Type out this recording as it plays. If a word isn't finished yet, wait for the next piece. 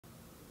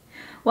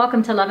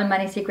Welcome to Love and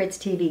Money Secrets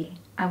TV.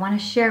 I want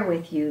to share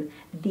with you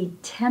the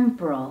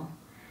temporal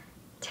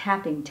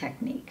tapping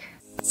technique.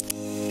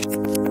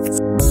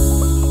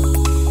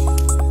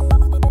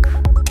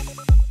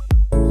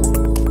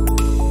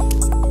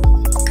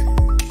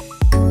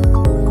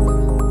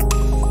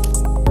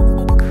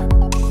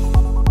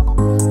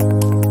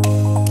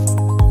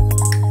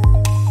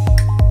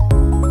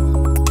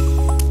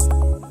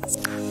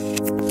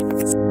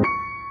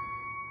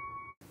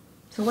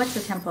 So what's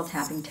the temporal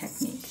tapping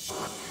technique?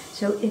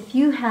 So if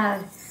you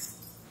have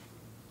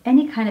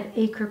any kind of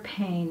ache or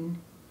pain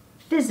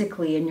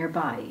physically in your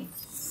body,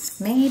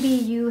 maybe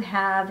you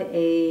have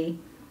a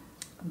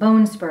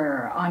bone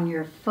spur on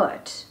your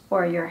foot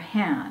or your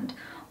hand,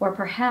 or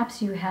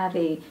perhaps you have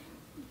a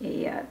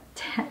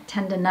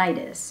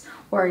tendinitis,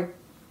 or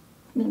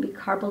maybe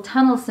carpal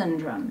tunnel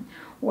syndrome,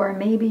 or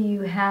maybe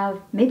you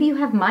have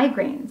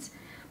migraines,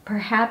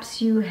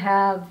 perhaps you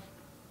have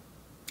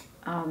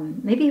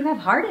maybe you have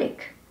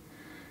heartache.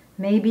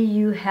 Maybe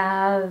you're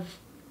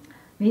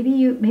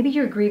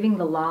grieving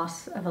the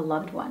loss of a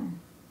loved one.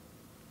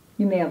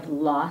 You may have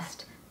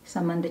lost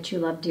someone that you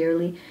love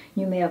dearly.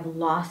 You may have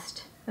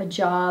lost a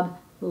job,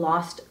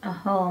 lost a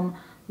home,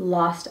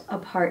 lost a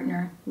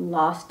partner,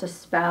 lost a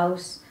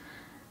spouse.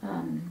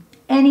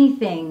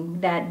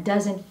 Anything that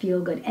doesn't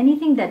feel good,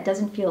 anything that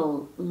doesn't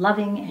feel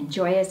loving and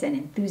joyous and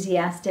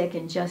enthusiastic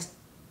and just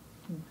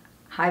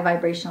high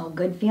vibrational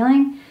good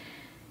feeling,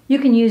 you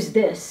can use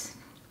this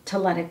to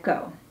let it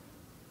go.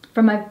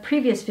 From my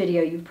previous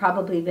video, you've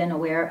probably been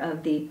aware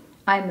of the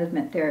eye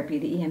movement therapy,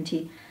 the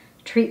EMT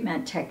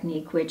treatment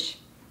technique, which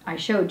I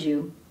showed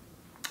you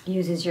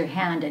uses your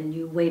hand and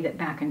you wave it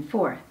back and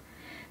forth.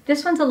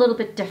 This one's a little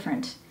bit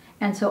different.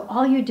 And so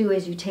all you do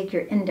is you take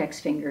your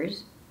index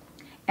fingers,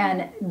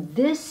 and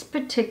this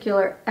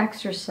particular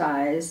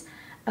exercise,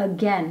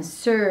 again,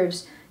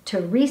 serves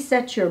to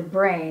reset your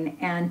brain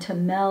and to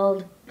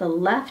meld the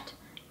left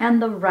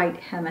and the right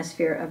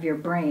hemisphere of your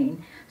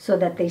brain so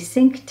that they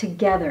sync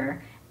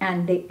together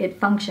and it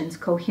functions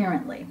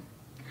coherently.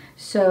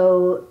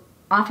 So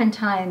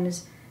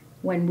oftentimes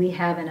when we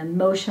have an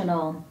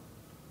emotional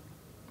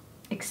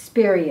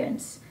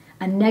experience,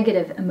 a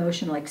negative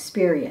emotional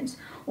experience,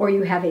 or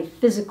you have a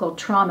physical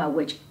trauma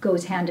which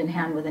goes hand in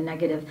hand with a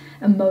negative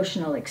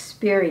emotional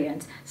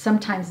experience,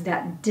 sometimes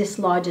that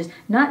dislodges,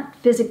 not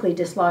physically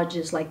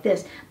dislodges like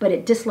this, but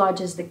it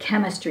dislodges the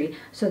chemistry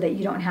so that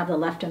you don't have the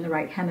left and the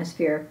right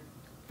hemisphere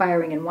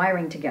firing and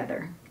wiring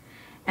together.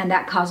 And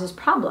that causes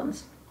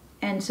problems.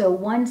 And so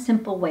one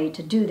simple way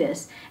to do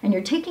this, and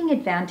you're taking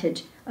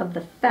advantage of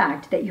the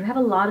fact that you have a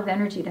lot of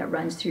energy that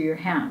runs through your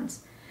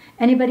hands.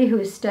 Anybody who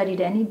has studied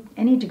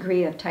any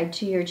degree of Tai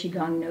Chi or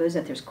Qigong knows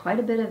that there's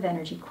quite a bit of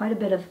energy, quite a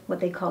bit of what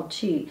they call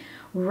Qi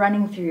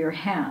running through your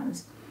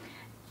hands.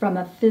 From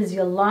a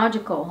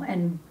physiological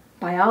and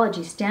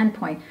biology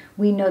standpoint,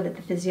 we know that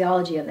the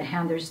physiology of the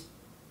hand, there's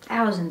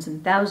thousands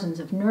and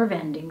thousands of nerve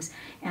endings,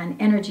 and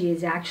energy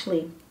is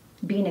actually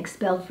being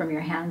expelled from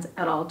your hands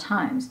at all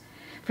times.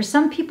 For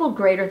some people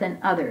greater than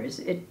others,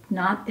 it's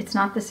not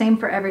the same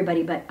for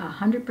everybody, but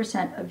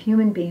 100% of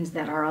human beings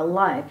that are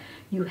alive,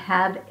 you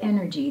have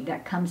energy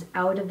that comes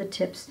out of the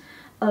tips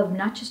of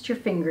not just your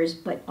fingers,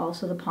 but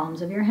also the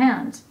palms of your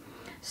hands.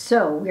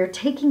 So we're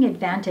taking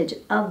advantage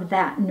of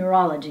that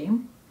neurology,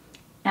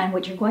 and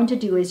what you're going to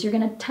do is you're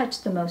going to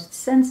touch the most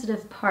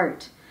sensitive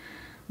part,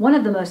 one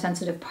of the most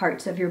sensitive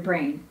parts of your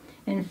brain.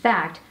 In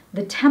fact,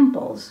 the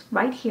temples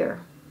right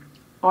here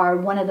are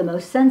one of the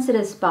most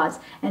sensitive spots,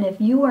 and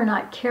if you are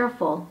not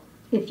careful,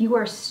 if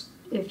you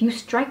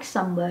strike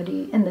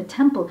somebody in the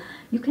temple,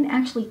 you can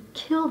actually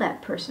kill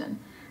that person.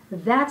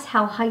 That's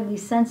how highly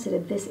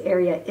sensitive this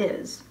area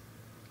is.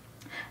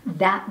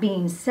 That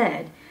being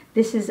said,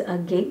 this is a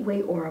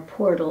gateway or a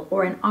portal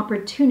or an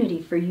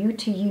opportunity for you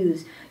to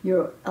use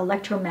your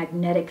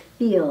electromagnetic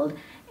field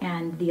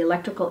and the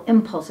electrical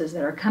impulses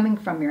that are coming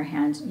from your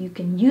hands. You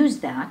can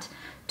use that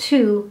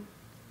to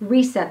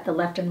reset the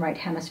left and right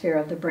hemisphere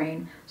of the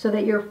brain so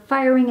that you're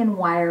firing and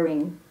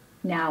wiring.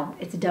 Now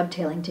it's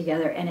dovetailing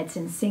together and it's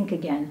in sync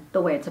again the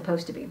way it's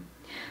supposed to be.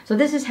 So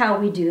this is how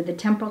we do the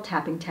temporal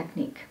tapping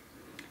technique.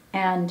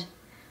 And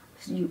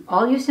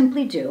all you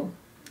simply do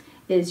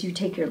is you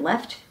take your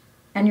left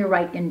and your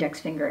right index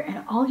finger,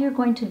 and all you're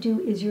going to do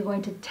is you're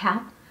going to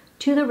tap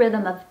to the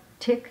rhythm of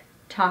tick,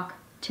 tock,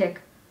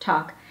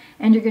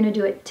 and you're going to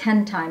do it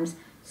 10 times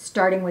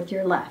starting with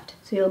your left.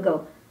 So you'll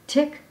go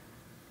tick.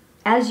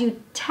 As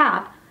you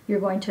tap,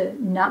 you're going to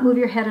not move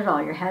your head at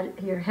all. Your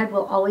head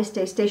will always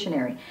stay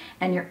stationary,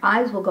 and your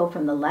eyes will go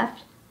from the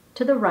left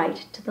to the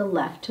right, to the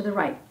left, to the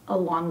right,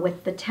 along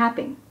with the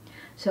tapping.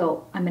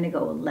 So I'm going to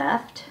go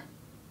left,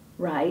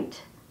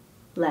 right,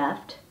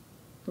 left,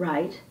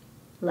 right,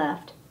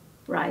 left,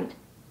 right,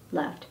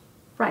 left,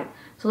 right.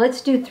 So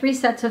let's do 3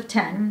 sets of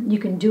 10. You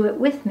can do it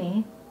with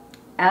me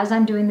as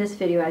I'm doing this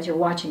video, as you're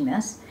watching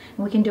this,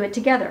 and we can do it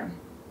together.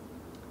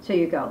 So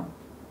you go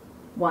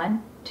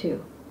 1,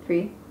 2,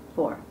 3,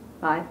 4,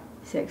 5,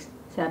 6,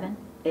 7,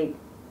 8,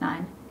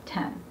 9,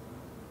 10.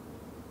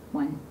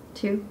 1,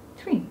 2,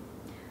 3.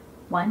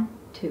 1,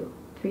 2,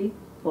 3,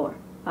 4,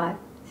 5,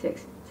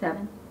 6,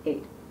 7,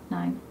 8,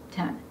 9,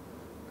 10.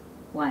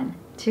 1,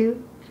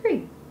 2,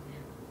 3.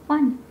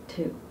 1,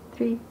 2,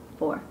 3,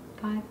 4,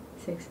 5,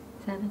 6,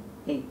 7,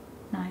 8,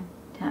 9,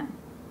 10.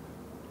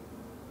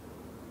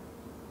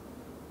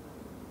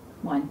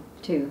 1,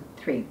 2,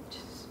 3,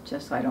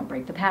 just so I don't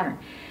break the pattern.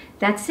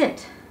 That's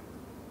it.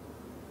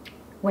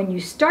 When you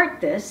start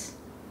this,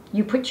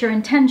 you put your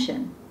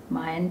intention.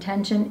 My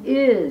intention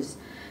is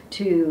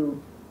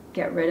to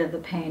get rid of the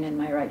pain in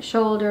my right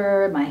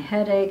shoulder, my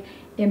headache,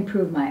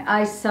 improve my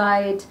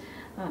eyesight,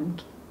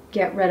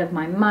 get rid of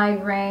my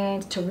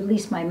migraines, to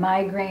release my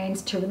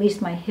migraines, to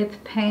release my hip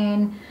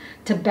pain,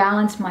 to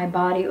balance my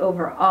body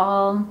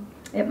overall.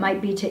 It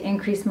might be to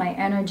increase my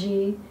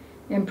energy,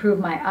 improve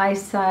my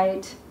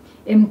eyesight,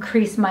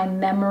 increase my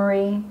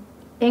memory,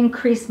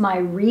 increase my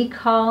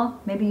recall.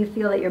 Maybe you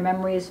feel that your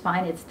memory is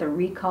fine. It's the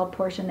recall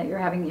portion that you're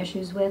having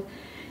issues with.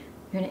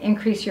 You're going to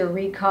increase your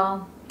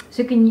recall.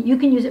 So you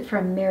can use it for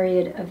a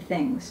myriad of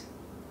things.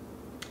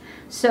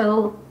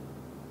 So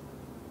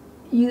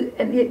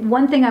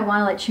one thing I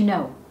want to let you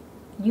know,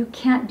 you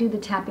can't do the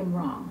tapping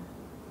wrong.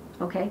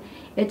 Okay?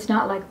 It's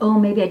not like, oh,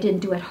 maybe I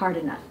didn't do it hard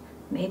enough.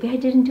 Maybe I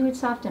didn't do it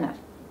soft enough.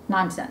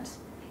 Nonsense.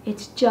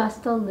 It's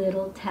just a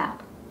little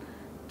tap.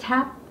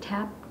 Tap,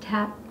 tap,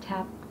 tap,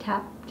 tap,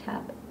 tap,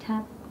 tap,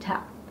 tap,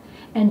 tap.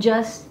 And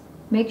just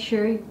make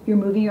sure you're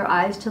moving your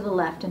eyes to the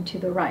left and to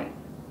the right.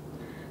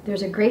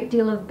 There's a great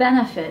deal of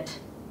benefit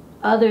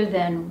other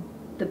than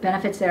the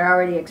benefits that I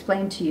already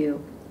explained to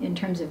you in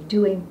terms of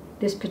doing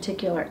this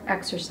particular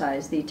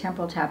exercise, the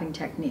temporal tapping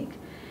technique.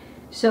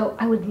 So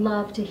I would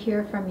love to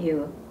hear from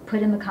you.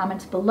 Put in the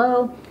comments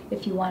below.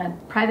 If you want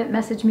to private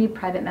message me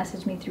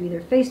through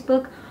either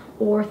Facebook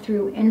or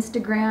through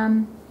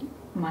Instagram.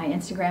 My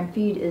Instagram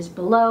feed is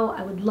below.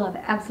 I would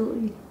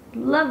absolutely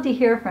love to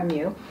hear from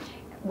you,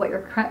 what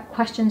your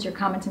questions, your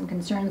comments, and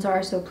concerns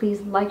are. So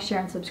please like, share,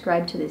 and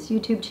subscribe to this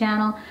YouTube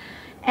channel.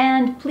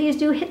 And please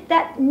do hit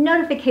that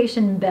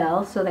notification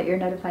bell so that you're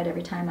notified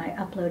every time I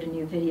upload a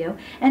new video.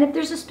 And if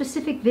there's a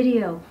specific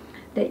video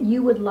that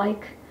you would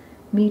like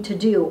me to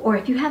do, or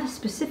if you have a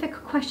specific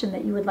question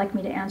that you would like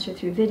me to answer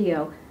through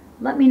video,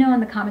 let me know in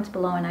the comments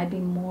below, and I'd be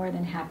more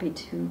than happy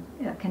to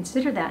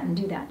consider that and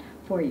do that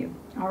for you.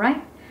 All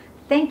right?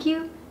 Thank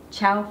you.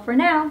 Ciao for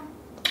now.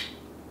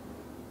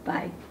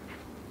 Bye.